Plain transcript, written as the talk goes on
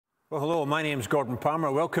Well, hello, my name's Gordon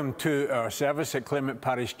Palmer. Welcome to our service at Claremont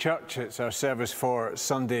Parish Church. It's our service for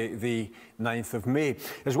Sunday, the 9th of May.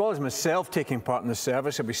 As well as myself taking part in the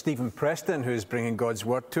service, it'll be Stephen Preston, who is bringing God's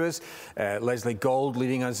Word to us, Leslie Gould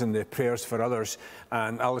leading us in the prayers for others,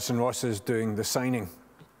 and Alison Ross is doing the signing.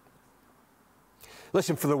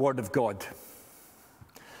 Listen for the Word of God.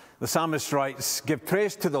 The psalmist writes, "Give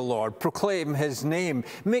praise to the Lord, proclaim his name,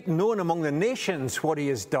 make known among the nations what he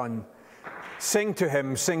has done. Sing to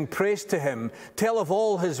him, sing praise to him, tell of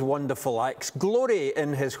all his wonderful acts, glory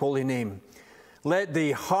in his holy name. Let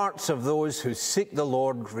the hearts of those who seek the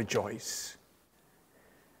Lord rejoice."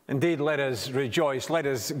 Indeed, let us rejoice, let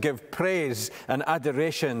us give praise and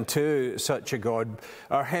adoration to such a God.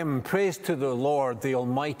 Our hymn, "Praise to the Lord, the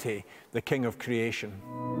Almighty, the King of creation."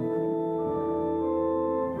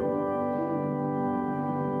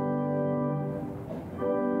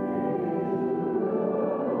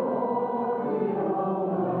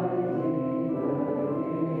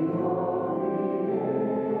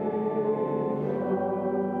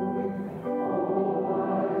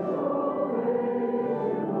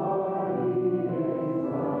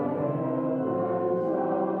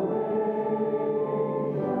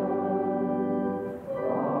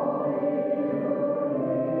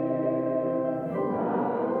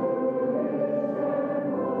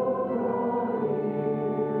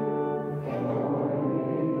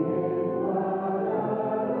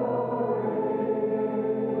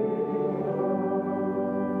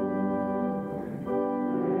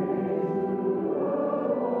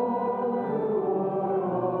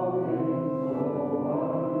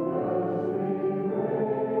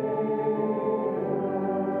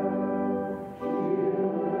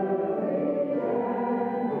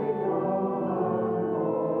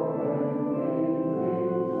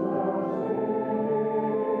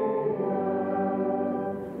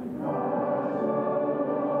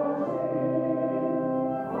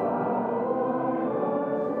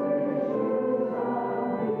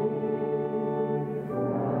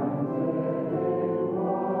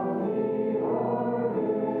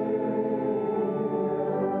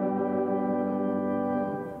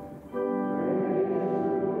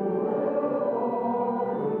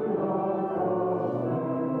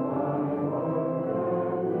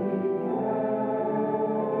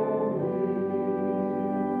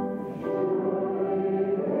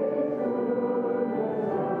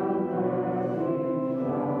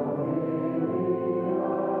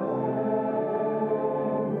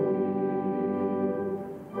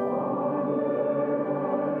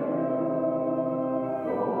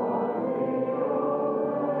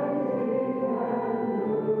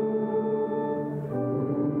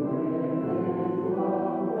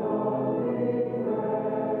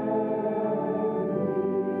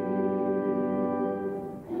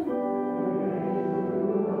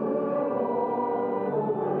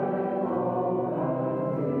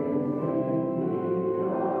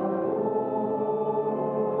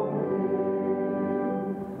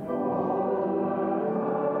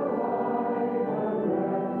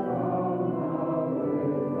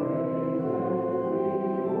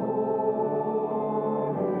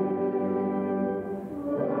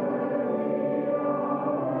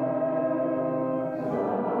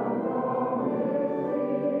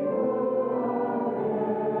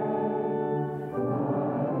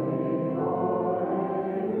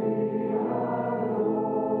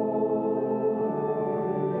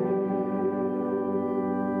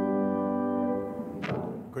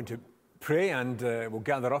 Going to pray, and we'll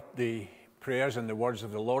gather up the prayers and the words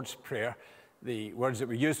of the Lord's Prayer. The words that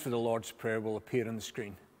we use for the Lord's Prayer will appear on the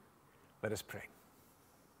screen. Let us pray.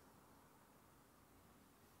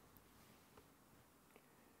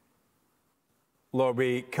 Lord,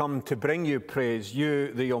 we come to bring you praise,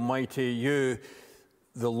 you the Almighty, you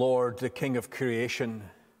the Lord, the King of creation,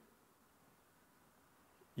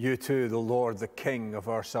 you too, the Lord, the King of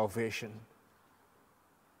our salvation.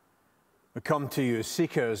 We come to you as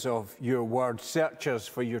seekers of your word, searchers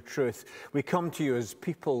for your truth. We come to you as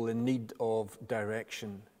people in need of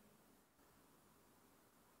direction.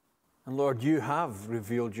 And Lord, you have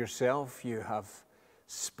revealed yourself, you have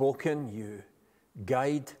spoken, you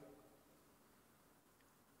guide.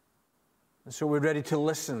 And so we're ready to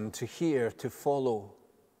listen, to hear, to follow.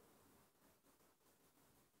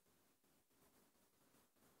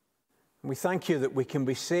 And we thank you that we can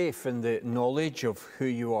be safe in the knowledge of who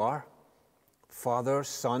you are. Father,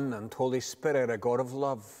 Son, and Holy Spirit, a God of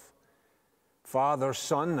love. Father,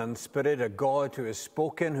 Son, and Spirit, a God who has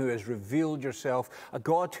spoken, who has revealed yourself, a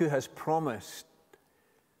God who has promised.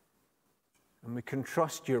 And we can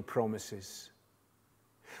trust your promises.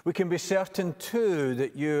 We can be certain, too,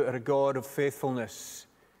 that you are a God of faithfulness.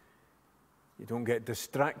 You don't get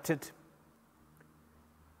distracted.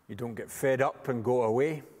 You don't get fed up and go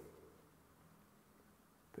away.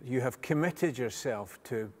 But you have committed yourself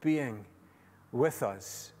to being with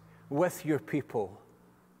us, with your people.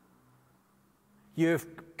 You've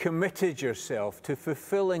committed yourself to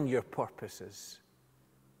fulfilling your purposes,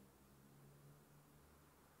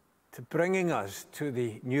 to bringing us to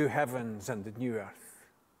the new heavens and the new earth.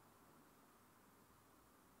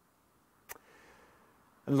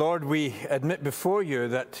 And Lord, we admit before you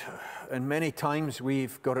that in many times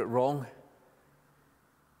we've got it wrong.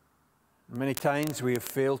 Many times we have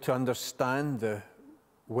failed to understand the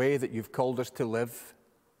way that you've called us to live.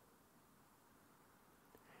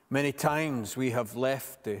 Many times we have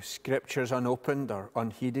left the scriptures unopened or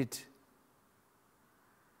unheeded.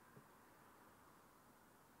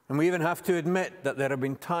 And we even have to admit that there have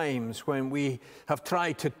been times when we have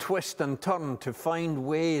tried to twist and turn to find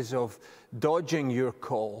ways of dodging your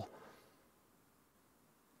call,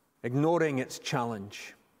 ignoring its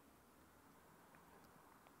challenge.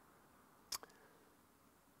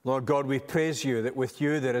 Lord God, we praise you that with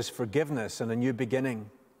you there is forgiveness and a new beginning.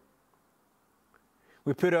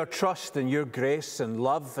 We put our trust in your grace and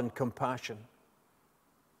love and compassion.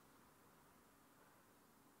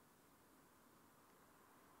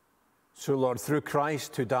 So, Lord, through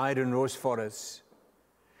Christ who died and rose for us,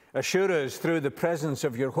 assure us through the presence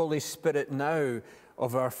of your Holy Spirit now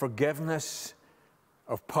of our forgiveness,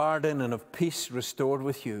 of pardon, and of peace restored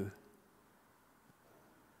with you.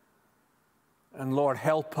 And Lord,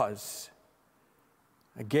 help us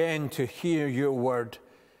again to hear your word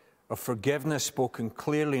of forgiveness spoken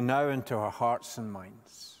clearly now into our hearts and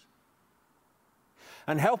minds.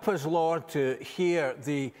 And help us, Lord, to hear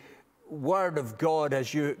the word of God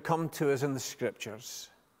as you come to us in the scriptures.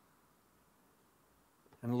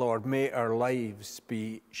 And Lord, may our lives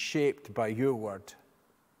be shaped by your word,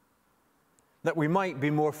 that we might be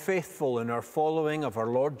more faithful in our following of our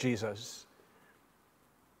Lord Jesus,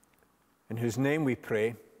 in whose name we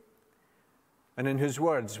pray, and in whose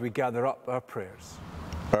words we gather up our prayers.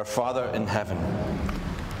 Our Father in heaven,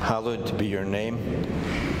 hallowed be your name.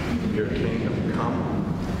 Your kingdom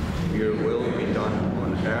come, your will be done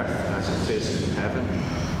on earth as it is in heaven.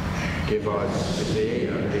 Give us today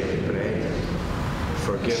our daily bread.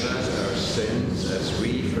 Forgive us our sins as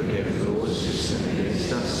we forgive those who sin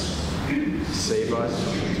against us. Save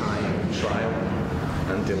us from time of trial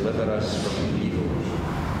and deliver us from evil.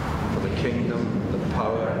 For the kingdom, the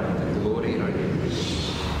power, and the glory are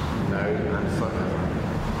yours, now and forever.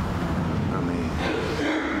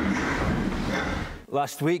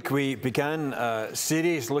 Last week we began a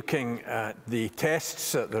series looking at the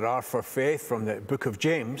tests that there are for faith from the book of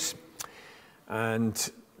James. And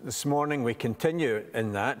this morning we continue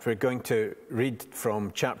in that. We're going to read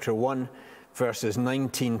from chapter 1, verses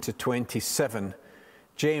 19 to 27.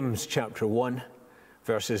 James chapter 1,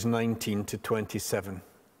 verses 19 to 27.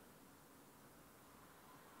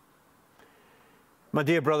 My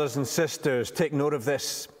dear brothers and sisters, take note of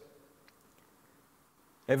this.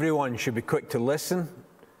 Everyone should be quick to listen,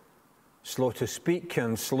 slow to speak,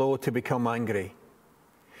 and slow to become angry.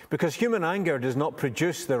 Because human anger does not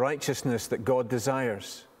produce the righteousness that God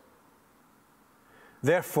desires.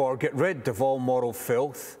 Therefore, get rid of all moral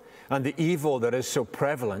filth and the evil that is so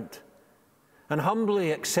prevalent, and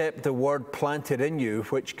humbly accept the word planted in you,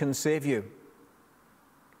 which can save you.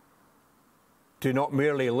 Do not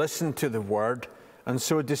merely listen to the word and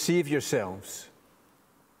so deceive yourselves.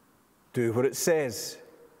 Do what it says.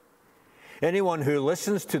 Anyone who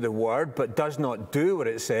listens to the word but does not do what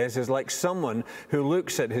it says is like someone who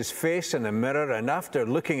looks at his face in a mirror and after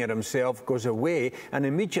looking at himself goes away and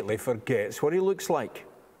immediately forgets what he looks like.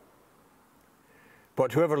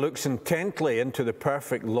 But whoever looks intently into the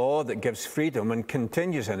perfect law that gives freedom and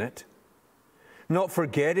continues in it, not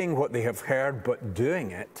forgetting what they have heard but doing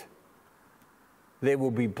it, they will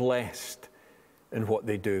be blessed in what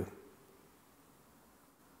they do.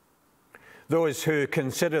 Those who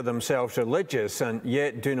consider themselves religious and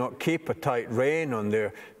yet do not keep a tight rein on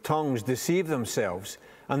their tongues deceive themselves,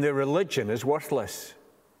 and their religion is worthless.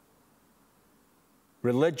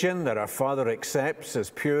 Religion that our Father accepts as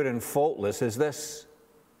pure and faultless is this: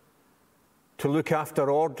 to look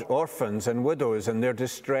after orphans and widows in their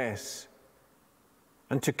distress,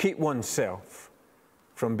 and to keep oneself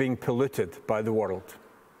from being polluted by the world.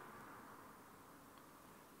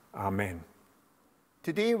 Amen.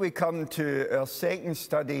 Today we come to our second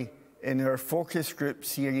study in our focus group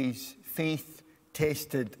series, Faith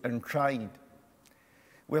Tested and Tried.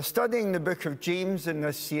 We're studying the book of James in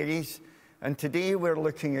this series, and today we're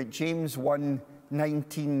looking at James 1,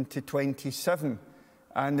 19 to 27,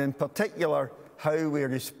 and in particular how we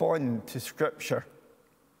respond to Scripture.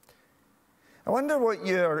 I wonder what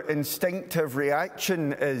your instinctive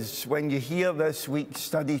reaction is when you hear this week's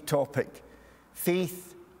study topic,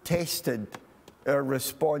 Faith Tested, our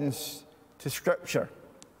response to Scripture.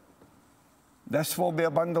 This will be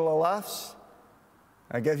a bundle of laughs.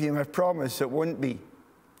 I give you my promise, it won't be.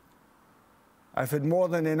 I've had more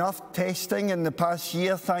than enough testing in the past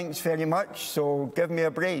year, thanks very much, so give me a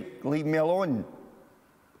break, leave me alone.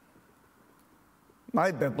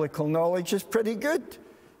 My biblical knowledge is pretty good,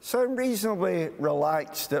 so I'm reasonably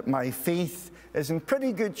relaxed that my faith is in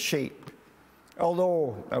pretty good shape,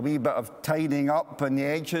 although a wee bit of tidying up on the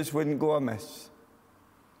edges wouldn't go amiss.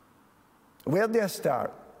 Where do I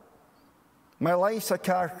start? My life's a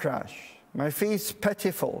car crash. My faith's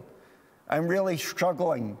pitiful. I'm really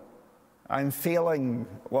struggling. I'm failing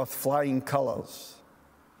with flying colours.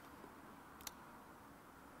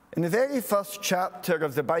 In the very first chapter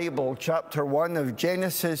of the Bible, chapter 1 of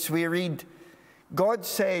Genesis, we read, God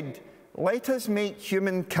said, "Let us make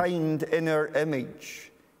humankind in our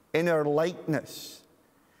image, in our likeness."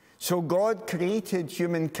 So God created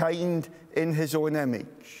humankind in his own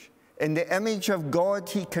image. In the image of God,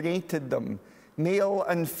 he created them. Male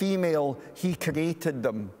and female, he created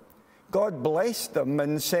them. God blessed them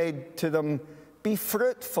and said to them, "Be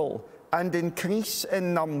fruitful and increase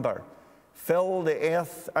in number. Fill the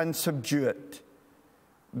earth and subdue it."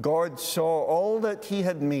 God saw all that he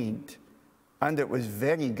had made, and it was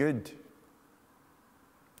very good.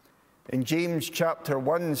 In James chapter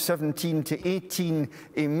 1, 17 to 18,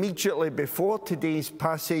 immediately before today's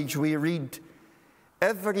passage, we read,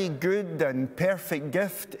 "Every good and perfect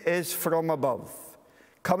gift is from above,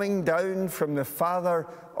 coming down from the Father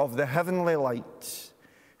of the heavenly lights,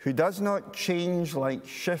 who does not change like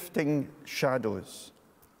shifting shadows.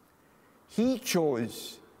 He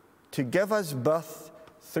chose to give us birth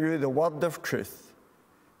through the word of truth,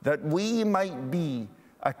 that we might be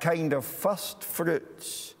a kind of first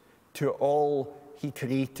fruits to all he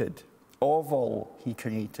created, of all he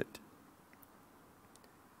created."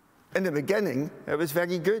 In the beginning, it was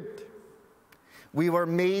very good. We were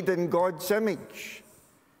made in God's image.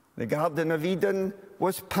 The Garden of Eden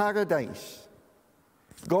was paradise.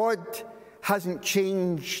 God hasn't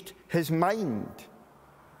changed his mind.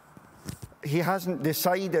 He hasn't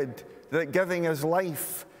decided that giving us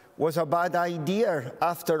life was a bad idea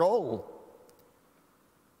after all.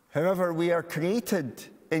 However, we are created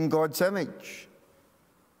in God's image.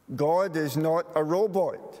 God is not a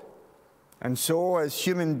robot. And so, as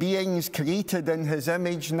human beings created in his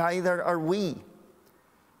image, neither are we.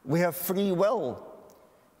 We have free will,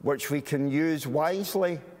 which we can use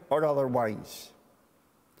wisely or otherwise.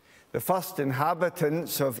 The first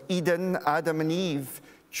inhabitants of Eden, Adam and Eve,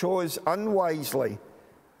 chose unwisely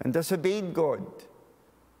and disobeyed God,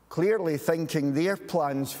 clearly thinking their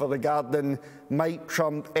plans for the garden might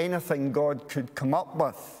trump anything God could come up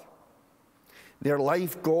with. Their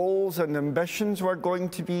life goals and ambitions were going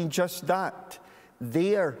to be just that,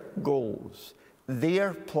 their goals,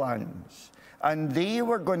 their plans, and they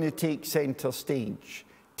were going to take center stage,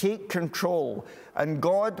 take control, and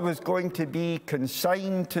God was going to be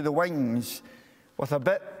consigned to the wings with a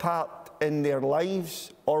bit part in their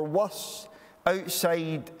lives, or worse,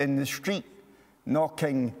 outside in the street,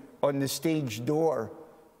 knocking on the stage door,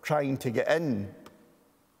 trying to get in.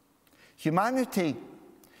 Humanity,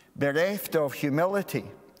 bereft of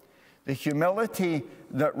humility, the humility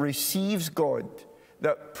that receives God,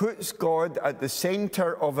 that puts God at the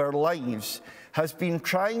center of our lives, has been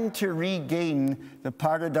trying to regain the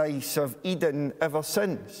paradise of Eden ever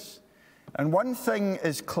since. And one thing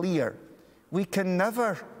is clear: we can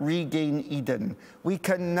never regain Eden. We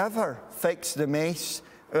can never fix the mess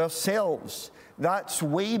ourselves. That's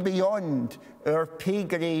way beyond our pay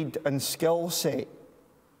grade and skill set.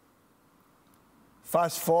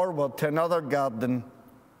 Fast forward to another garden,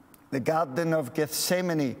 the Garden of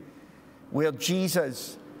Gethsemane, where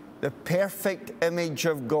Jesus, the perfect image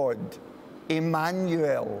of God,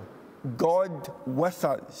 Emmanuel, God with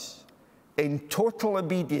us, in total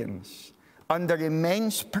obedience, under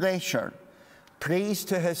immense pressure, prays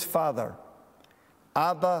to his Father,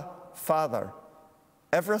 "Abba, Father,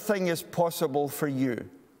 everything is possible for you.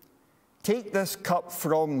 Take this cup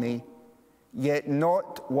from me, yet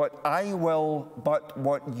not what I will, but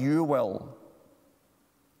what you will."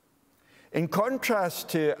 In contrast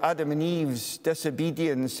to Adam and Eve's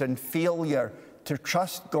disobedience and failure to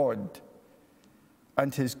trust God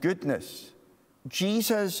and his goodness,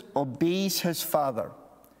 Jesus obeys his Father,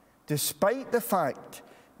 despite the fact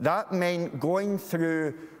that meant going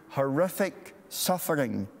through horrific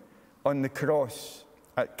suffering on the cross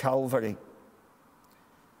at Calvary.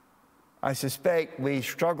 I suspect we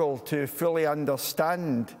struggle to fully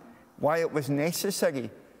understand why it was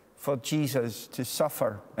necessary for Jesus to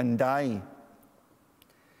suffer and die.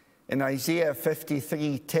 In Isaiah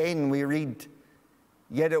 53:10 we read,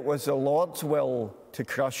 "Yet it was the Lord's will to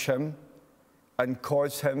crush him and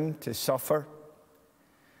cause him to suffer.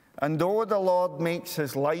 And though the Lord makes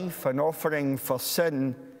his life an offering for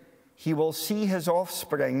sin, he will see his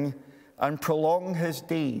offspring and prolong his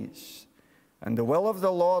days, and the will of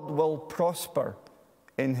the Lord will prosper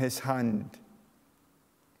in his hand."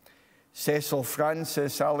 Cecil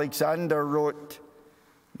Francis Alexander wrote,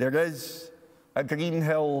 "There is a green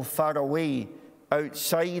hill far away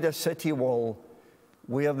outside a city wall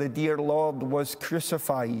where the dear Lord was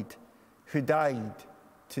crucified, who died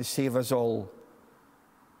to save us all.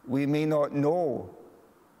 We may not know,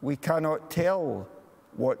 we cannot tell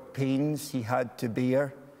what pains he had to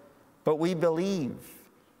bear, but we believe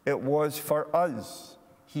it was for us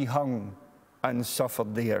he hung and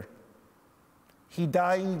suffered there. He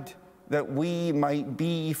died that we might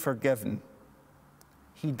be forgiven.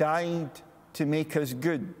 He died to make us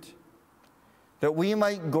good, that we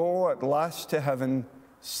might go at last to heaven,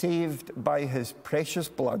 saved by his precious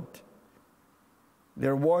blood.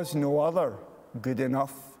 There was no other good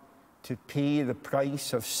enough to pay the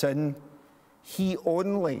price of sin. He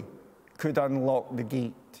only could unlock the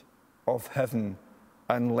gate of heaven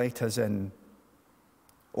and let us in.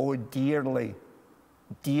 Oh, dearly,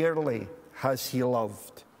 dearly has he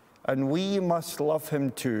loved, and we must love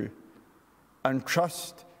him too, and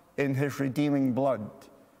trust in his redeeming blood,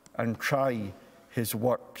 and try his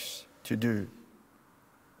works to do.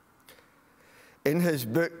 In his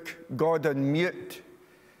book, God on Mute,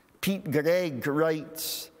 Pete Greig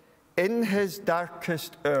writes, "In his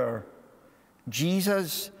darkest hour,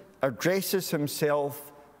 Jesus addresses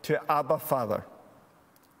himself to Abba Father.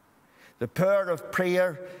 The power of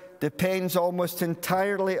prayer depends almost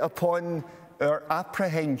entirely upon our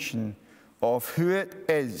apprehension of who it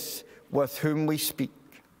is with whom we speak.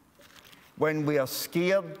 When we are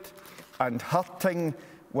scared and hurting,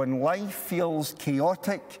 when life feels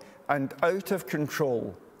chaotic and out of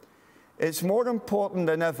control, it's more important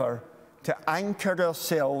than ever to anchor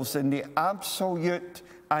ourselves in the absolute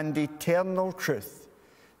and eternal truth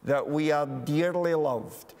that we are dearly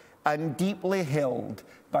loved and deeply held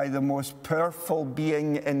by the most powerful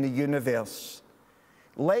being in the universe.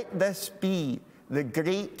 Let this be the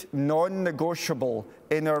great non-negotiable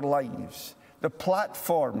in our lives, the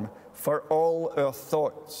platform for all our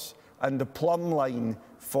thoughts, and the plumb line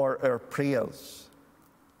for our prayers."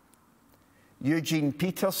 Eugene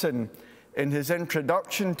Peterson, in his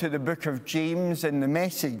introduction to the book of James in the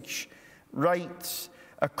Message, writes,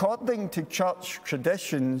 "According to church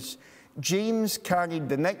traditions, James carried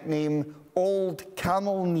the nickname Old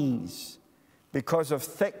Camel Knees because of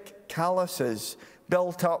thick calluses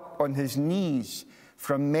built up on his knees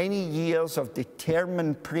from many years of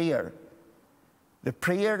determined prayer. The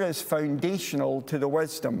prayer is foundational to the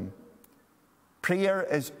wisdom. Prayer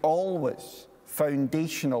is always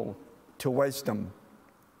foundational to wisdom."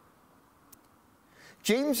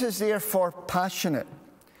 James is therefore passionate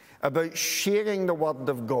about sharing the Word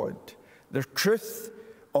of God, the truth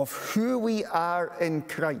of who we are in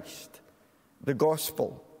Christ, the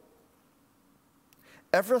gospel.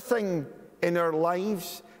 Everything in our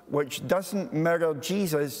lives which doesn't mirror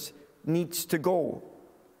Jesus needs to go.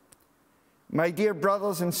 My dear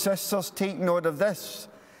brothers and sisters, take note of this.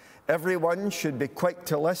 Everyone should be quick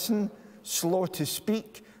to listen, slow to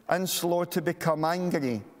speak, and slow to become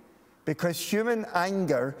angry, because human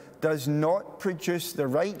anger does not produce the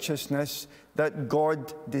righteousness that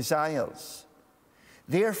God desires.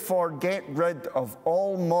 Therefore, get rid of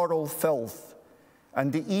all moral filth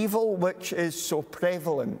and the evil which is so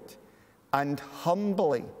prevalent, and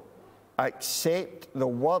humbly accept the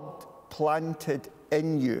word planted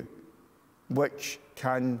in you, which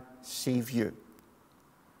can save you.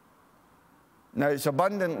 Now, it's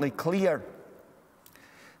abundantly clear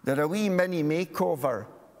that a wee mini makeover,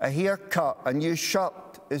 a haircut, a new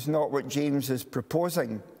shirt is not what James is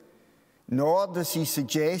proposing. Nor does he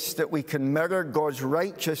suggest that we can mirror God's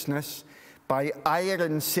righteousness by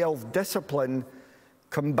iron self-discipline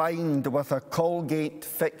combined with a Colgate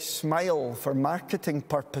fixed smile for marketing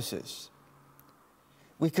purposes.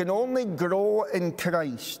 We can only grow in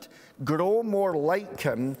Christ, grow more like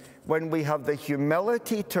him, when we have the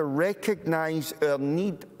humility to recognize our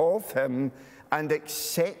need of him and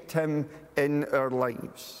accept him in our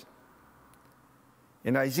lives.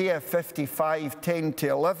 In Isaiah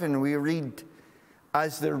 55:10-11, we read,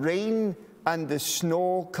 "As the rain and the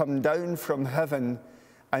snow come down from heaven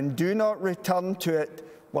and do not return to it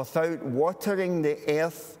without watering the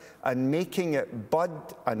earth and making it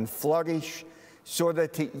bud and flourish, so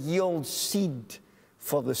that it yields seed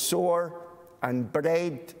for the sower and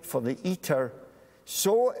bread for the eater,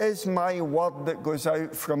 so is my word that goes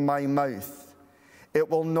out from my mouth. It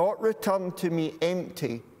will not return to me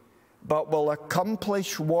empty, but will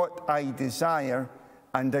accomplish what I desire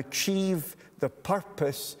and achieve the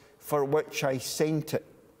purpose for which I sent it.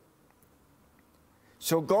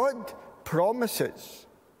 So God promises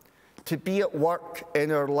to be at work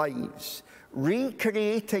in our lives,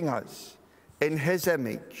 recreating us in His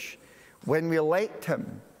image when we let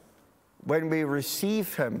Him, when we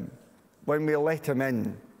receive Him, when we let Him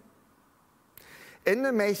in. In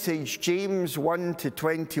the Message, James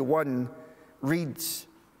 1-21 reads,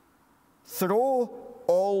 "Throw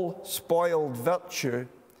all spoiled virtue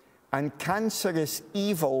and cancerous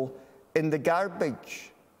evil in the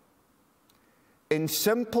garbage. In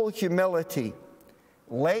simple humility,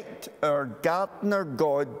 let our gardener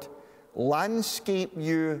God landscape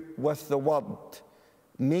you with the word,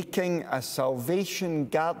 making a salvation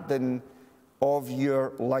garden of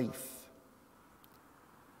your life."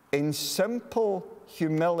 In simple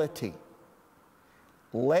humility,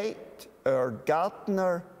 let our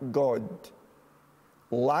gardener God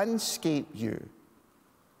landscape you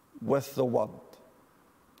with the word,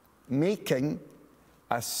 making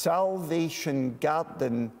a salvation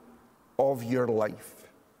garden of your life.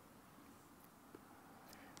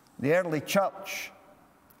 The early church,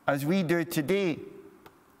 as we do today,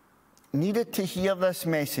 needed to hear this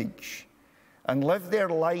message and live their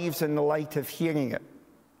lives in the light of hearing it.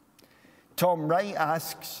 Tom Wright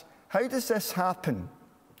asks, how does this happen?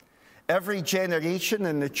 Every generation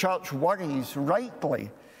in the church worries,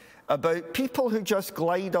 rightly, about people who just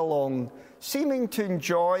glide along, seeming to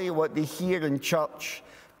enjoy what they hear in church,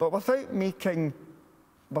 but without it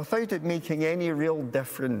making any real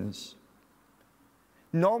difference.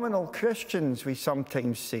 Nominal Christians, we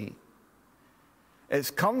sometimes say.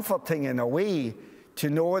 It's comforting in a way to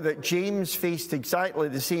know that James faced exactly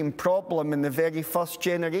the same problem in the very first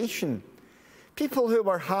generation. People who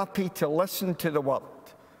were happy to listen to the word.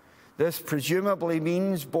 This presumably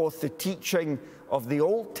means both the teaching of the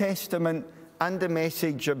Old Testament and the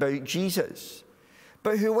message about Jesus,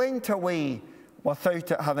 but who went away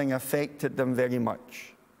without it having affected them very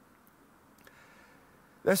much.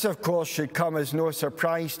 This, of course, should come as no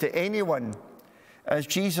surprise to anyone, as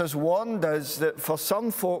Jesus warned us that for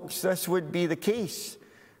some folks this would be the case.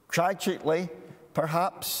 Tragically,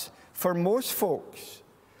 perhaps for most folks,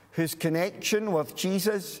 whose connection with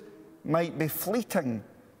Jesus might be fleeting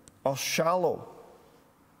or shallow.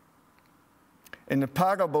 In the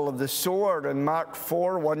parable of the sower in Mark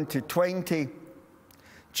 4:1-20,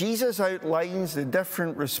 Jesus outlines the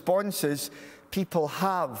different responses people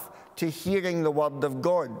have to hearing the word of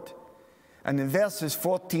God. And in verses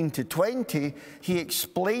 14-20, he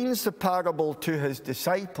explains the parable to his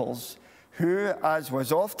disciples, who, as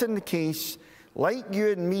was often the case, like you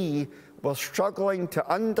and me, were struggling to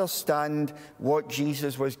understand what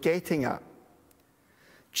Jesus was getting at.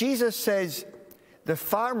 Jesus says, the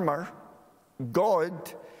farmer,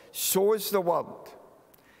 God, sows the word.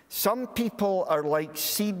 Some people are like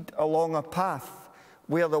seed along a path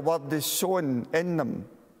where the word is sown in them.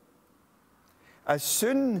 As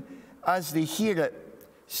soon as they hear it,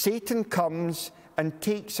 Satan comes and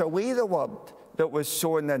takes away the word that was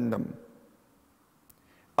sown in them.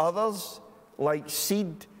 Others, like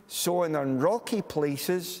seed sown on rocky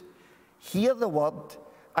places, hear the word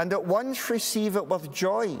and at once receive it with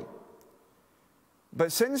joy.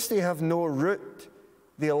 But since they have no root,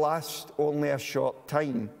 they last only a short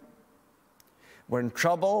time. When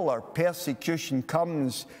trouble or persecution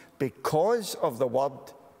comes because of the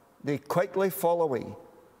word, they quickly fall away.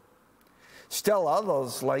 Still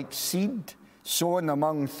others, like seed sown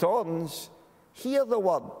among thorns, hear the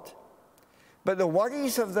word. But the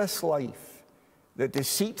worries of this life, the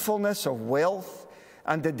deceitfulness of wealth,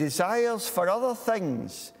 and the desires for other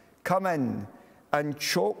things come in and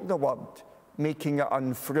choke the word, making it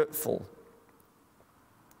unfruitful.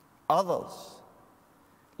 Others,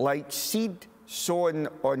 like seed sown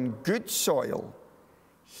on good soil,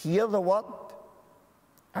 hear the word,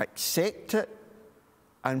 accept it,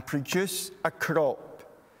 and produce a crop,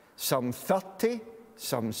 some 30,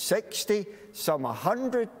 some 60, some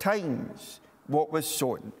 100 times what was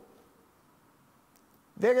sown.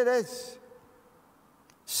 There it is.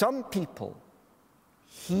 Some people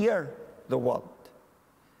hear the word,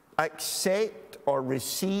 accept or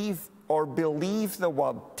receive or believe the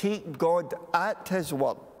word, take God at his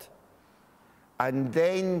word, and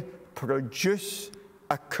then produce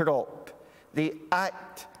a crop. They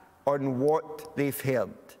act on what they've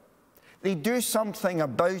heard. They do something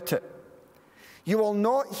about it. You will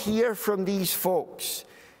not hear from these folks,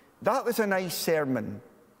 "That was a nice sermon.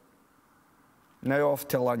 Now off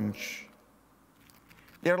to lunch."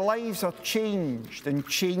 Their lives are changed and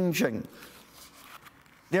changing.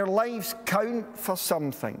 Their lives count for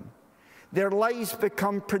something. Their lives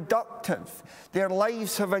become productive. Their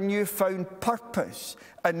lives have a newfound purpose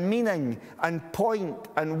and meaning and point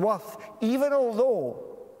and worth, even although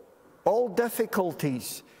all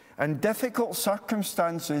difficulties and difficult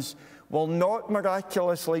circumstances will not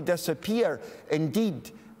miraculously disappear.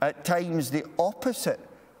 Indeed, at times the opposite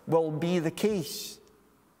will be the case.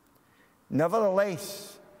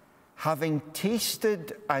 Nevertheless, having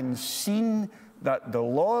tasted and seen that the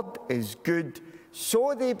Lord is good,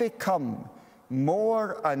 so they become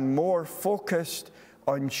more and more focused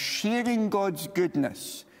on sharing God's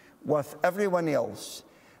goodness with everyone else.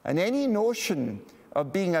 And any notion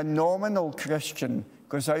of being a nominal Christian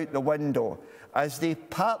goes out the window as they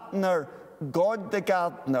partner God the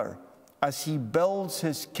gardener as he builds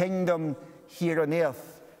his kingdom here on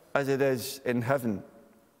earth as it is in heaven.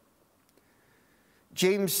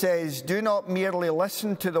 James says, "Do not merely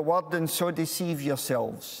listen to the word and so deceive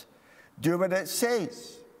yourselves. Do what it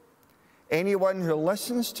says. Anyone who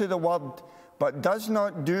listens to the word but does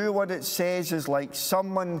not do what it says is like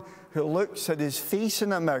someone who looks at his face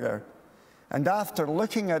in a mirror and after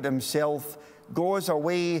looking at himself goes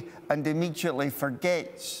away and immediately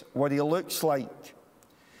forgets what he looks like.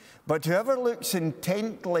 But whoever looks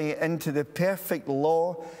intently into the perfect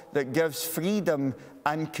law that gives freedom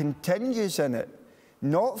and continues in it,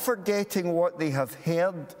 not forgetting what they have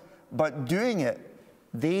heard, but doing it,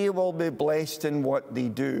 they will be blessed in what they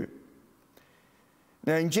do."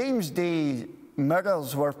 Now, in James' day,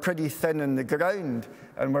 mirrors were pretty thin on the ground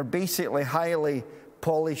and were basically highly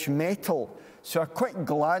polished metal. So a quick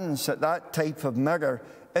glance at that type of mirror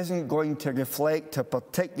isn't going to reflect a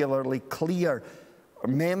particularly clear or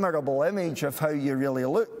memorable image of how you really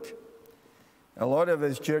look. A lot of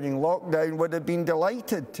us during lockdown would have been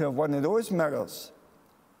delighted to have one of those mirrors.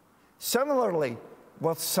 Similarly,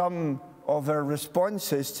 with some of our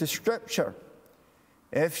responses to Scripture.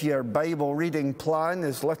 If your Bible reading plan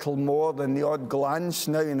is little more than the odd glance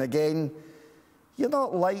now and again, you're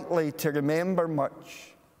not likely to remember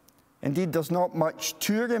much. Indeed, there's not much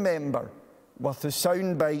to remember with the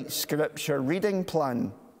soundbite Scripture reading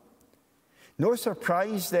plan. No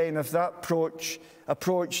surprise then if that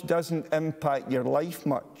approach doesn't impact your life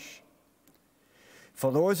much.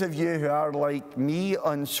 For those of you who are like me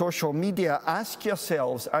on social media, ask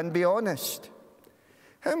yourselves and be honest.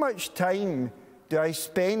 How much time do I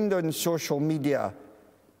spend on social media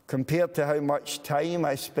compared to how much time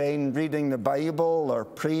I spend reading the Bible or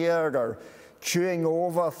prayer or chewing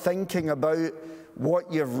over, thinking about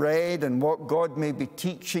what you've read and what God may be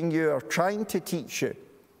teaching you or trying to teach you?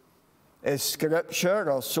 Is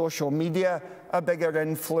Scripture or social media a bigger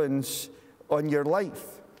influence on your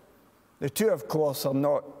life? The two, of course, are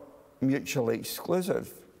not mutually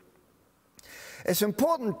exclusive. It's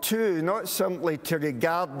important, too, not simply to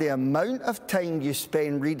regard the amount of time you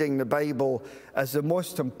spend reading the Bible as the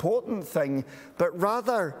most important thing, but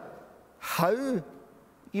rather how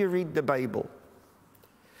you read the Bible.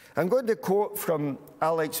 I'm going to quote from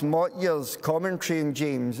Alex Motyer's commentary in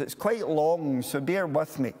James. It's quite long, so bear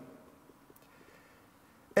with me.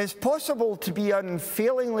 It's possible to be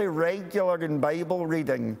unfailingly regular in Bible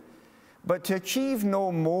reading, but to achieve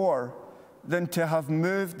no more than to have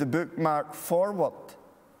moved the bookmark forward.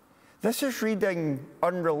 This is reading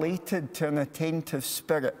unrelated to an attentive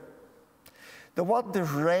spirit. The word is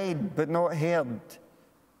read but not heard.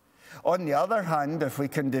 On the other hand, if we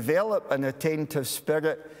can develop an attentive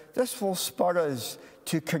spirit, this will spur us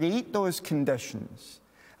to create those conditions,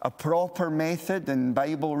 a proper method in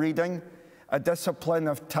Bible reading, a discipline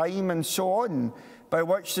of time, and so on, by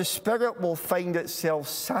which the Spirit will find itself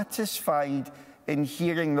satisfied in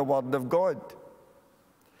hearing the Word of God.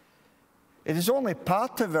 It is only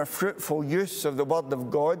part of our fruitful use of the Word of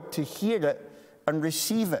God to hear it and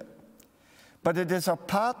receive it, but it is a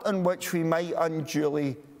part on which we might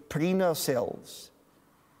unduly preen ourselves.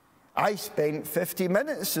 I spent 50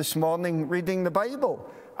 minutes this morning reading the Bible,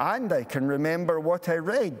 and I can remember what I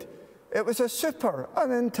read. It was a super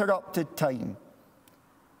uninterrupted time.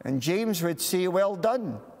 And James would say, well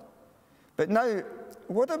done. But now,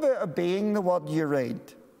 what about obeying the word you read?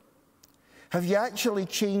 Have you actually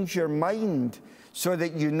changed your mind so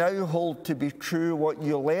that you now hold to be true what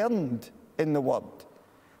you learned in the word?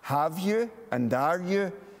 Have you and are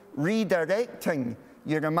you redirecting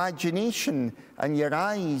your imagination and your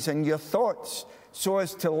eyes and your thoughts so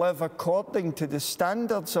as to live according to the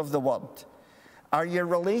standards of the word? Are your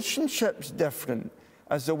relationships different?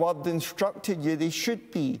 As the Word instructed you, they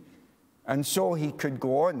should be. And so he could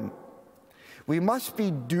go on. We must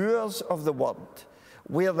be doers of the Word.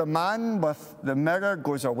 Where the man with the mirror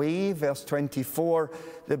goes away, verse 24,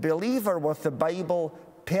 the believer with the Bible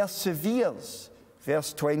perseveres,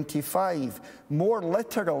 verse 25. More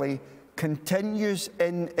literally, continues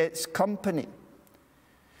in its company.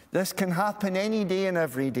 This can happen any day and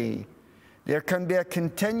every day. There can be a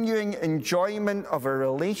continuing enjoyment of a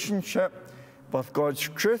relationship with God's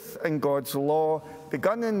truth and God's law,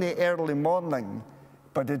 begun in the early morning,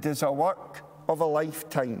 but it is a work of a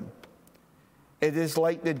lifetime. It is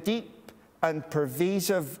like the deep and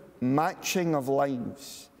pervasive matching of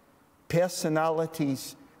lives,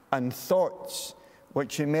 personalities, and thoughts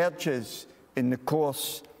which emerges in the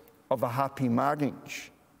course of a happy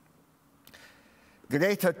marriage.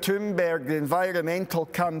 Greta Thunberg, the environmental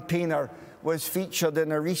campaigner, was featured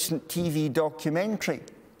in a recent TV documentary.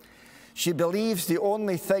 She believes the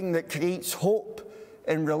only thing that creates hope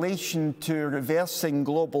in relation to reversing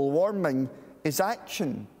global warming is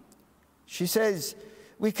action. She says,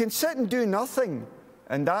 we can sit and do nothing,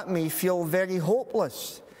 and that may feel very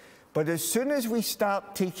hopeless. But as soon as we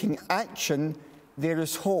start taking action, there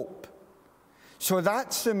is hope. So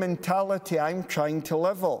that's the mentality I'm trying to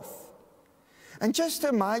live off. And just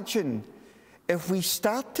imagine if we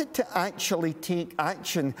started to actually take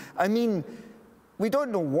action. I mean, we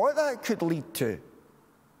don't know what that could lead to.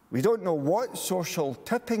 We don't know what social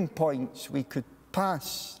tipping points we could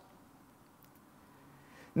pass.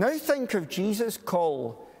 Now think of Jesus'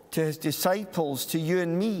 call to his disciples, to you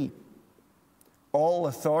and me. All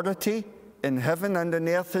authority in heaven and on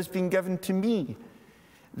earth has been given to me.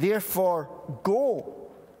 Therefore, go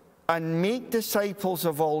and make disciples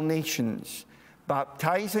of all nations,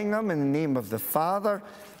 baptizing them in the name of the Father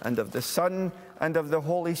and of the Son and of the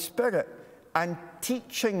Holy Spirit, and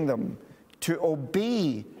teaching them to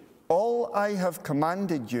obey all I have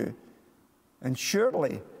commanded you. And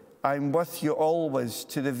surely I'm with you always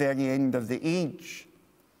to the very end of the age.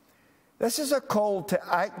 This is a call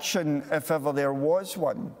to action, if ever there was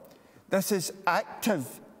one. This is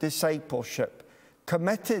active discipleship,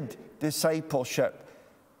 committed discipleship.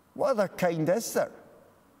 What other kind is there?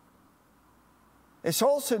 It's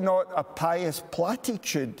also not a pious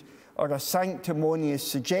platitude or a sanctimonious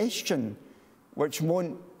suggestion, which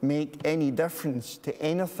won't make any difference to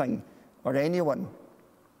anything or anyone.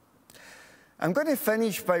 I'm going to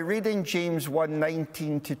finish by reading James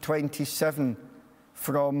 1:19 to 27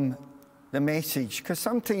 from the Message, because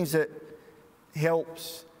sometimes it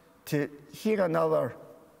helps to hear another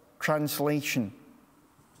translation.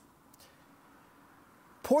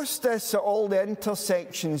 Post this at all the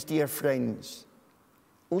intersections, dear friends.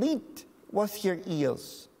 Lead with your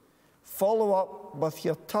ears, follow up with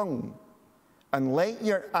your tongue, and let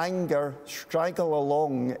your anger straggle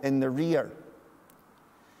along in the rear.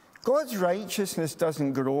 God's righteousness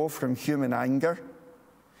doesn't grow from human anger,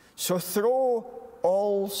 so throw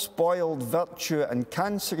all spoiled virtue and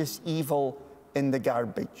cancerous evil in the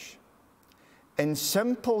garbage. In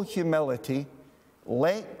simple humility,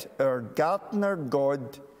 let our gardener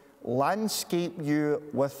God landscape you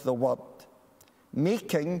with the word,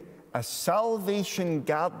 making a salvation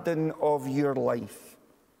garden of your life.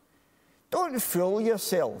 Don't fool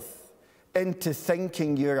yourself into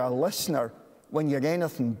thinking you're a listener when you're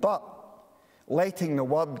anything but, letting the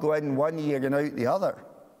word go in one ear and out the other.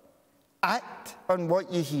 Act on what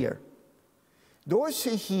you hear. Those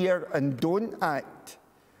who hear and don't act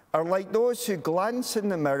are like those who glance in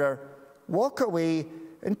the mirror, walk away,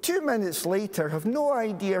 and 2 minutes later have no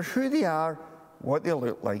idea who they are, what they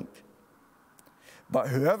look like. But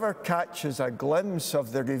whoever catches a glimpse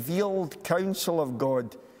of the revealed counsel of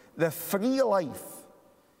God, the free life,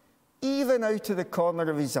 even out of the corner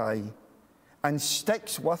of his eye, and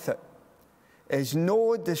sticks with it, is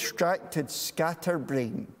no distracted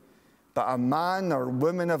scatterbrain, but a man or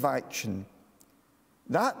woman of action.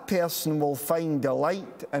 That person will find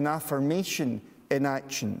delight and affirmation in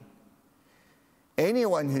action.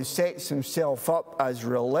 Anyone who sets himself up as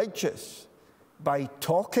religious by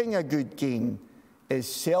talking a good game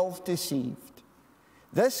is self-deceived.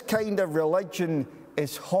 This kind of religion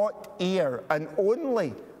is hot air and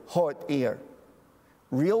only hot air.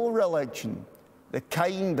 Real religion, the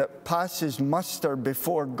kind that passes muster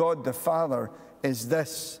before God the Father, is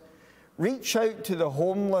this: reach out to the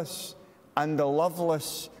homeless and the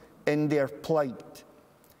loveless in their plight,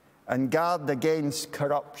 and guard against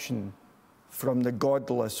corruption from the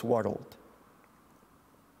godless world.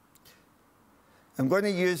 I'm going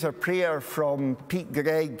to use a prayer from Pete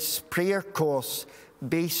Gregg's prayer course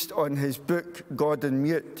based on his book, God on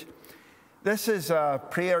Mute. This is a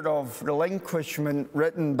prayer of relinquishment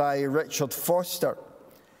written by Richard Foster.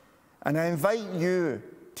 And I invite you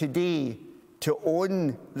today to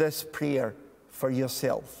own this prayer for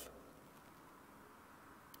yourself.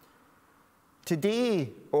 Today,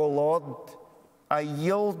 O Lord, I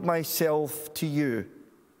yield myself to you.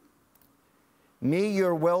 May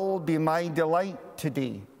your will be my delight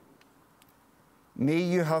today. May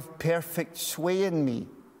you have perfect sway in me.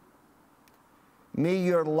 May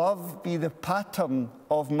your love be the pattern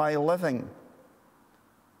of my living.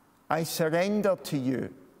 I surrender to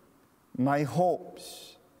you my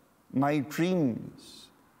hopes, my dreams,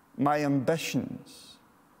 my ambitions.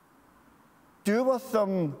 Do with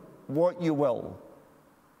them what you will,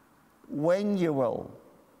 when you will,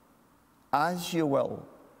 as you will.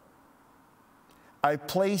 I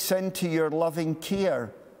place into your loving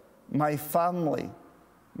care my family,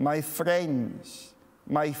 my friends,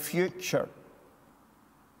 my future.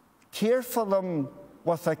 Care for them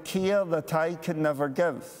with a care that I can never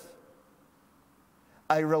give.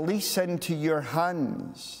 I release into your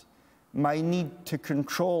hands my need to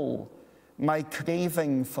control, my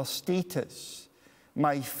craving for status,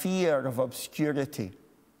 my fear of obscurity.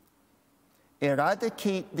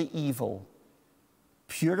 Eradicate the evil,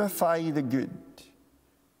 purify the good,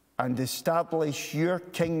 and establish your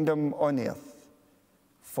kingdom on earth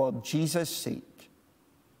for Jesus' sake.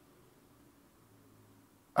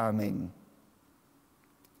 Amen.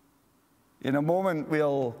 In a moment,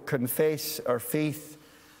 we'll confess our faith,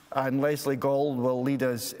 and Leslie Gold will lead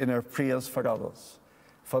us in our prayers for others.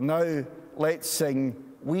 For now, let's sing,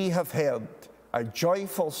 "We have heard a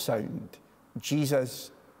joyful sound,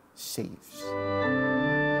 Jesus saves."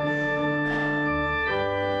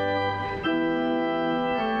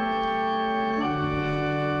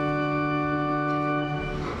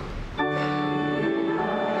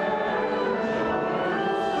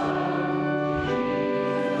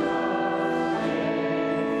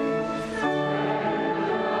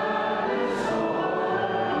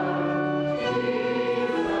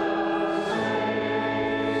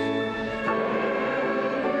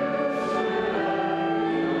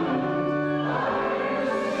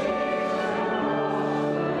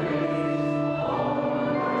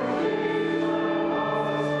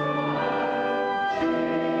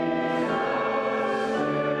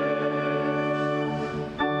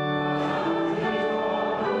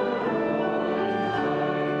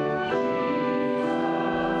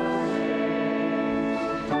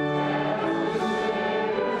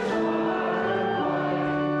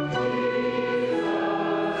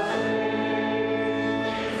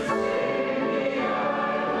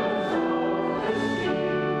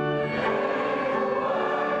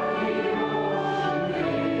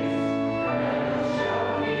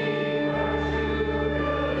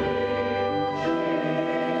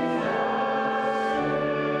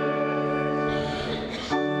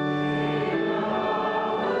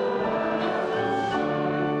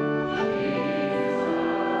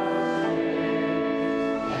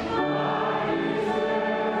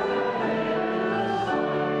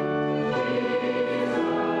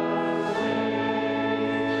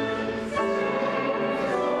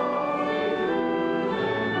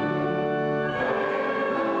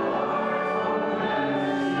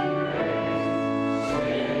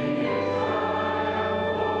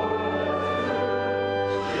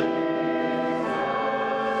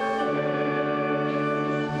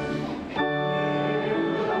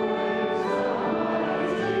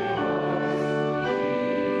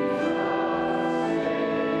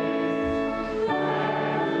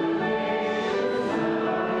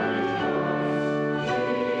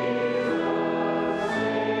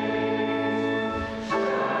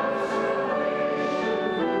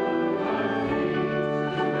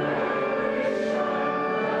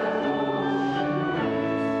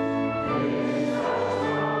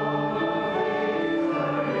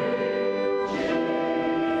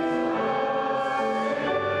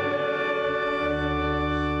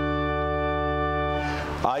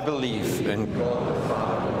 I believe in God the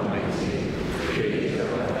Father Almighty, creator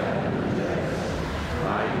of heaven and earth.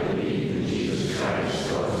 I believe in Jesus Christ,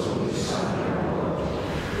 God's only Son, our Lord,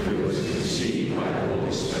 who was conceived by the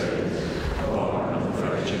Holy Spirit, born of the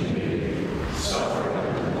Virgin Mary, suffered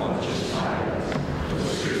under Pontius Pilate,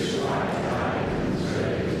 was crucified, died, and was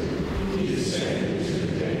buried. He descended to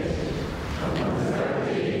the dead. On the third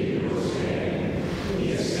day he rose again.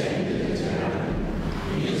 He ascended into heaven.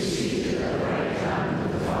 He is seated at the right hand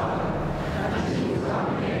of the Father, and he will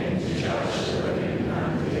come again to judge the living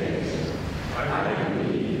and the dead. I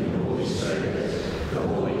believe in the Holy Spirit, the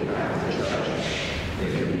Holy Catholic Church, the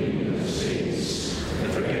communion of saints, the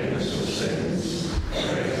forgiveness of sins,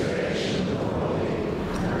 the resurrection of the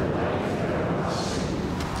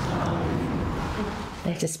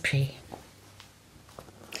Let us pray.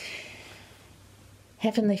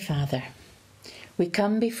 Heavenly Father, we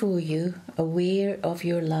come before you aware of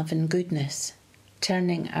your love and goodness,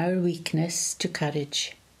 turning our weakness to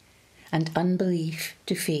courage and unbelief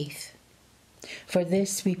to faith. For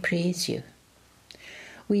this we praise you.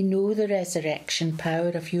 We know the resurrection power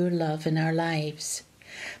of your love in our lives,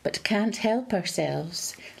 but can't help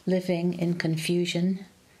ourselves living in confusion,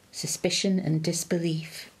 suspicion and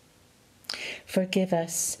disbelief. Forgive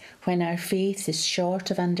us when our faith is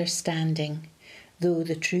short of understanding, though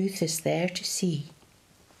the truth is there to see.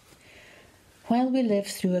 While we live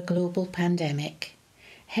through a global pandemic,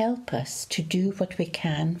 help us to do what we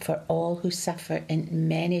can for all who suffer in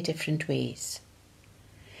many different ways.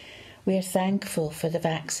 We are thankful for the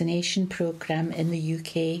vaccination programme in the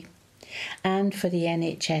UK and for the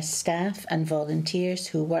NHS staff and volunteers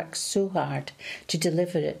who work so hard to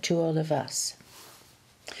deliver it to all of us.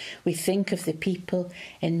 We think of the people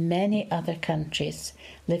in many other countries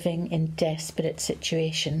living in desperate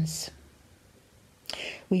situations.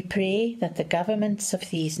 We pray that the governments of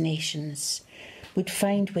these nations would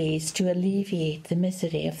find ways to alleviate the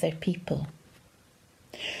misery of their people.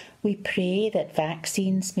 We pray that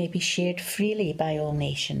vaccines may be shared freely by all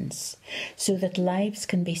nations, so that lives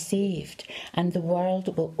can be saved and the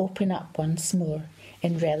world will open up once more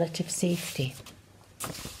in relative safety.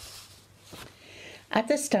 At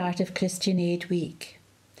the start of Christian Aid Week,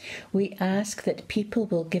 we ask that people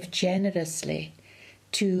will give generously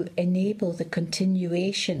to enable the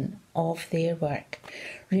continuation of their work,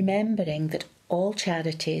 remembering that all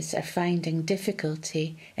charities are finding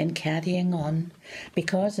difficulty in carrying on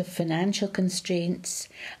because of financial constraints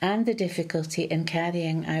and the difficulty in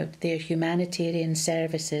carrying out their humanitarian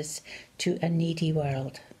services to a needy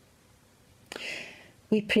world.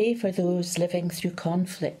 We pray for those living through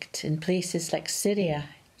conflict in places like Syria,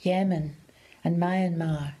 Yemen and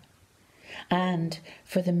Myanmar, and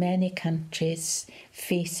for the many countries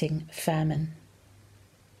facing famine.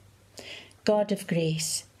 God of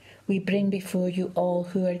grace, we bring before you all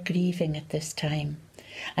who are grieving at this time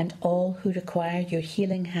and all who require your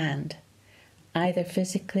healing hand, either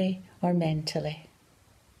physically or mentally.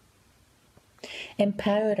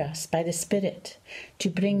 Empower us by the Spirit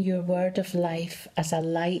to bring your word of life as a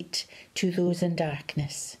light to those in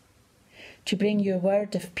darkness, to bring your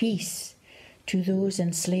word of peace to those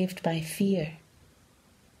enslaved by fear,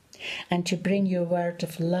 and to bring your word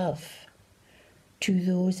of love to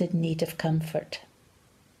those in need of comfort.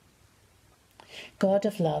 God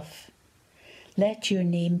of love, let your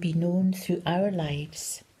name be known through our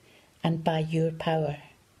lives and by your power.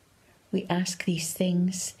 We ask these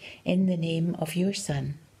things in the name of your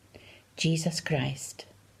Son, Jesus Christ.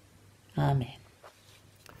 Amen.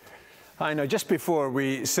 Hi, now just before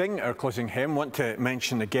we sing our closing hymn, I want to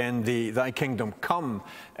mention again the Thy Kingdom Come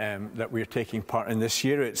that we're taking part in this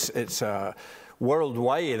year. It's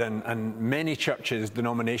worldwide and many churches,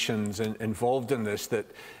 denominations involved in this, that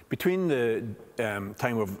between the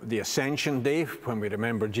time of the Ascension Day, when we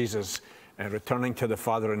remember Jesus returning to the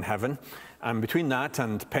Father in heaven, and between that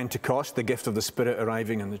and Pentecost, the gift of the Spirit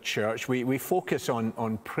arriving in the church, we focus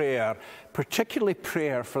on prayer, particularly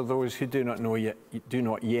prayer for those who do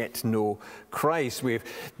not yet know Christ. We've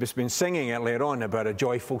just been singing earlier on about a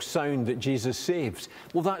joyful sound that Jesus saves.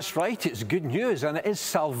 Well, that's right, it's good news, and it is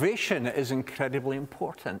salvation. It is incredibly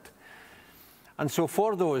important. And so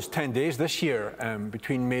for those 10 days this year,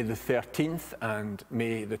 between May the 13th and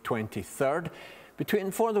May the 23rd,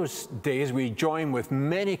 for those days, we join with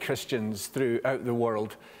many Christians throughout the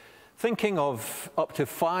world, thinking of up to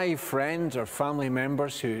 5 friends or family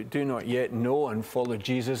members who do not yet know and follow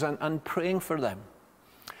Jesus, and praying for them.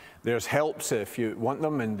 There's helps if you want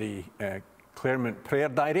them in the Claremont prayer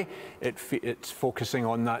diary. It's focusing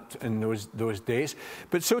on that in those days.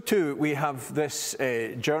 But so too, we have this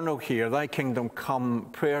journal here, Thy Kingdom Come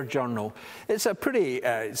prayer journal. It's a pretty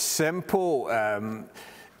simple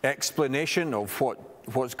explanation of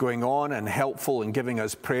what's going on, and helpful in giving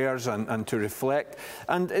us prayers and to reflect.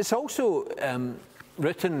 And it's also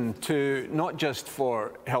written to not just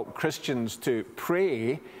for help Christians to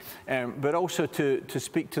pray, but also to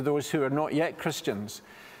speak to those who are not yet Christians.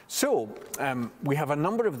 So we have a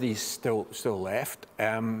number of these still left.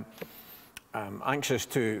 I'm anxious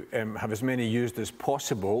to have as many used as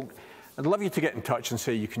possible. I'd love you to get in touch and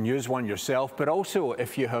say you can use one yourself, but also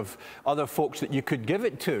if you have other folks that you could give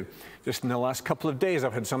it to. Just in the last couple of days,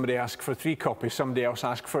 I've had somebody ask for 3 copies, somebody else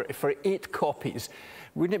ask for 8 copies.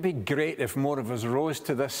 Wouldn't it be great if more of us rose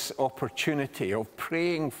to this opportunity of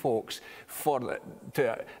praying folks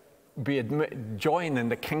to join in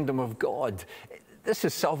the kingdom of God? this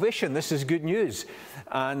is salvation, this is good news.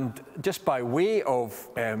 And just by way of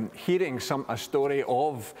hearing a story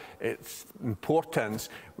of its importance,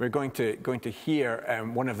 we're going to hear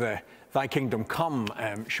one of the Thy Kingdom Come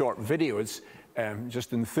short videos,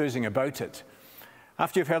 just enthusing about it.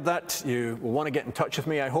 After you've heard that, you will want to get in touch with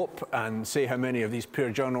me, I hope, and say how many of these prayer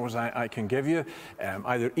journals I can give you.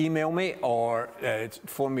 Either email me or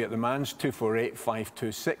phone me at the Man's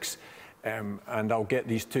 248-526, and I'll get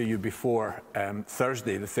these to you before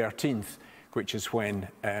Thursday the 13th, which is when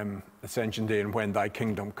Ascension Day and when Thy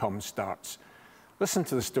Kingdom Come starts. Listen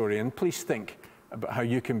to the story and please think about how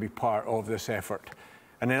you can be part of this effort.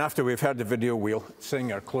 And then after we've heard the video, we'll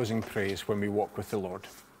sing our closing praise when we walk with the Lord.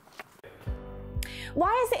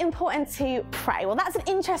 Why is it important to pray? Well, that's an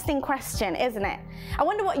interesting question, isn't it? I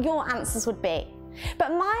wonder what your answers would be.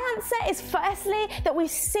 But my answer is firstly that we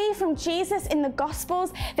see from Jesus in the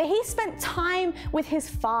Gospels that he spent time with his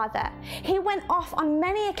Father. He went off on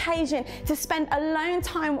many occasions to spend alone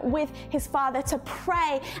time with his Father, to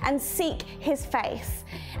pray and seek his face.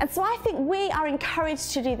 And so I think we are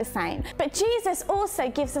encouraged to do the same. But Jesus also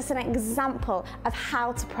gives us an example of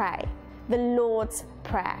how to pray, the Lord's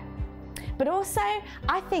Prayer. But also,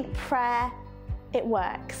 I think prayer, it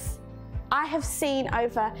works. I have seen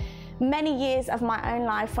over many years of my own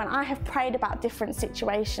life when I have prayed about different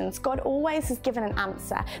situations, God always has given an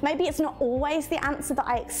answer. Maybe it's not always the answer that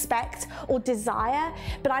I expect or desire,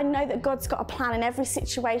 but I know that God's got a plan in every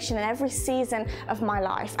situation and every season of my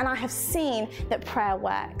life, and I have seen that prayer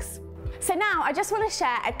works. So now I just want to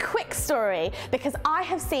share a quick story because I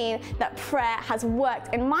have seen that prayer has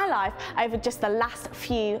worked in my life over just the last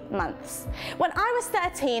few months. When I was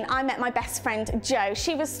 13, I met my best friend Jo.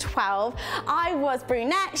 She was 12. I was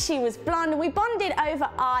brunette, she was blonde, and we bonded over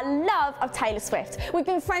our love of Taylor Swift. We've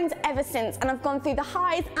been friends ever since, and I've gone through the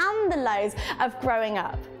highs and the lows of growing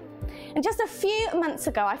up. And just a few months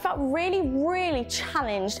ago, I felt really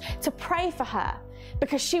challenged to pray for her,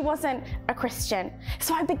 because she wasn't a Christian.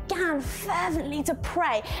 So I began fervently to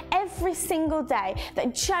pray every single day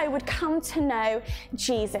that Jo would come to know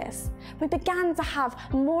Jesus. We began to have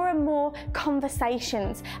more and more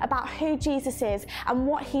conversations about who Jesus is and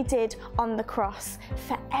what he did on the cross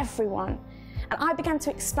for everyone. And I began to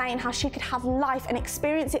explain how she could have life and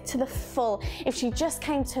experience it to the full if she just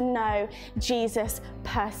came to know Jesus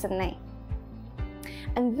personally.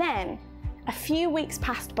 And then a few weeks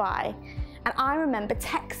passed by, and I remember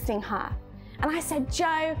texting her. And I said,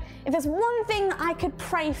 Jo, if there's one thing that I could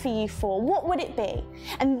pray for you for, what would it be?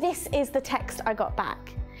 And this is the text I got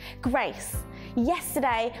back. Grace,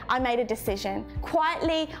 yesterday I made a decision,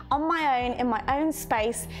 quietly on my own, in my own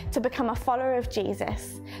space, to become a follower of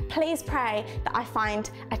Jesus. Please pray that I find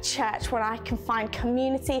a church where I can find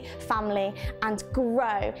community, family, and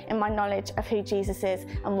grow in my knowledge of who Jesus is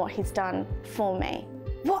and what he's done for me.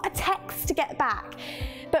 What a text to get back.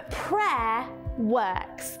 But prayer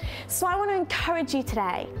works. So I want to encourage you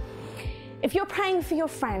today. If you're praying for your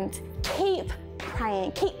friend, keep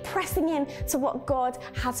praying, keep pressing in to what God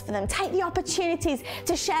has for them. Take the opportunities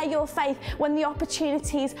to share your faith when the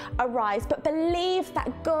opportunities arise, but believe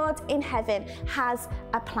that God in heaven has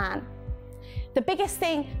a plan. The biggest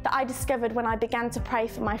thing that I discovered when I began to pray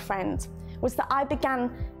for my friend was that I began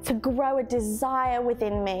to grow a desire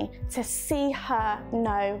within me to see her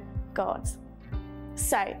know God.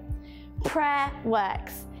 So, prayer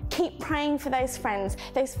works. Keep praying for those friends,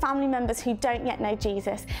 those family members who don't yet know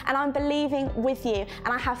Jesus. And I'm believing with you, and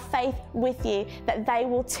I have faith with you that they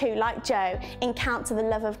will too, like Jo, encounter the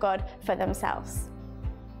love of God for themselves.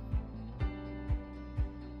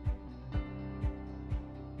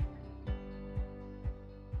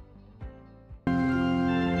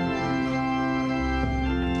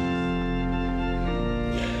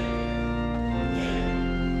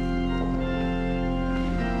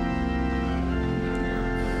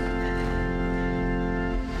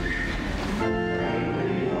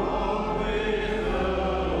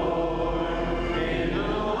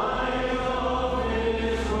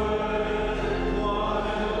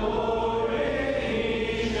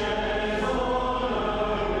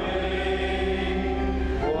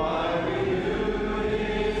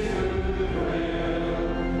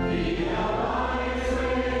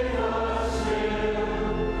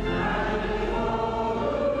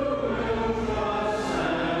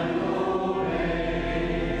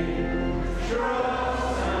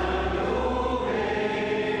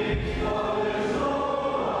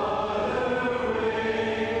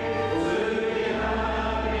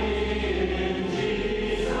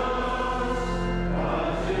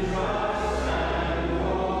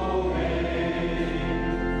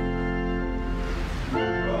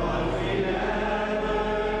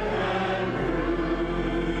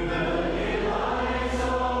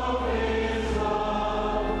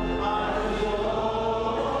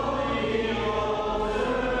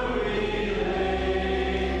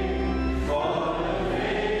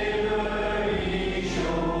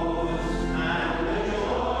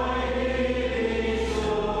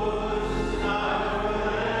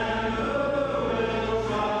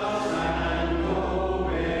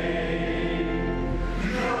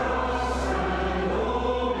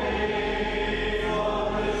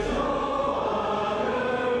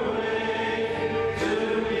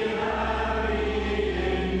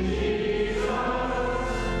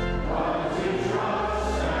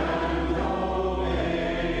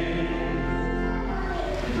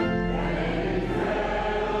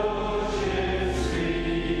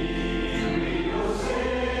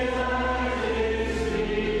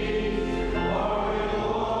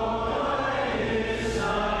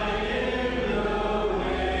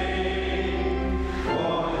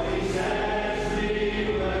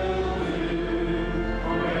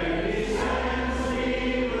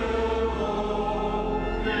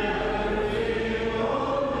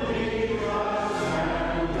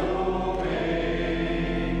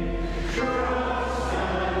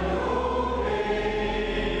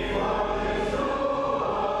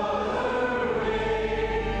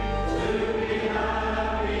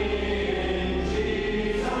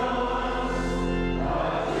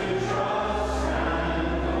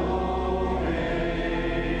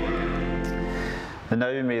 And now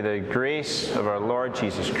may the grace of our Lord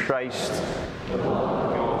Jesus Christ, the love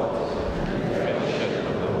of God,